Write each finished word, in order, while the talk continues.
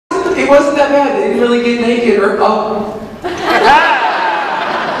it wasn't that bad. They didn't really get naked or oh.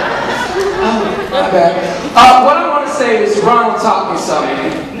 My bad. What I want to say is Ronald taught me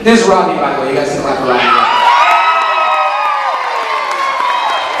something. This is Rodney, by the way. You guys can clap for Rodney.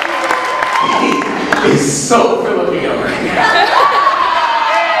 He is so Filipino right now.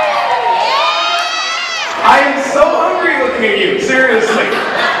 I am so hungry looking at you. Seriously.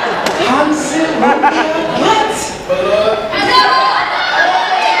 What?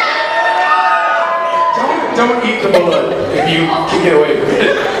 Don't eat the blood if you can get away with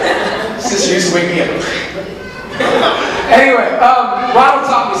it. Sister used to wake me up. Anyway, Ronald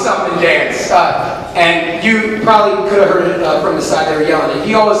taught me something in dance, and you probably could have heard it from the side they were yelling it.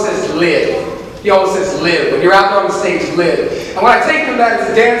 He always says live. He always says live. When you're out there on the stage, live. And what I take from that as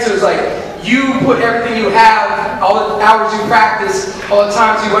a dancer is like, you put everything you have, all the hours you practice, all the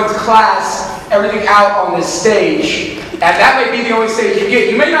times you went to class, everything out on this stage. And that may be the only stage you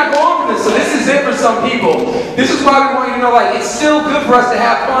get. You may not go on from this, so this is it for some people. This is why we want you to know, like, it's still good for us to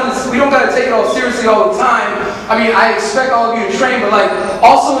have fun. We don't got to take it all seriously all the time. I mean, I expect all of you to train, but, like,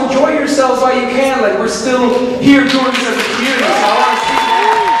 also enjoy yourselves while you can. Like, we're still here doing this as a community, so I want to see that.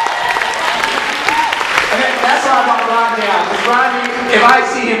 And that's why I want Rodney out. Because Rodney, if I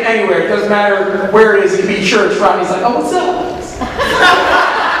see him anywhere, it doesn't matter where it is, it could be church, Rodney's like, oh, what's up?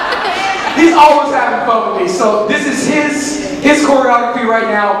 He's always having fun with me. So this is his choreography right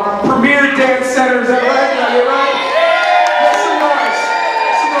now. Premier Dance Centers. Is that right?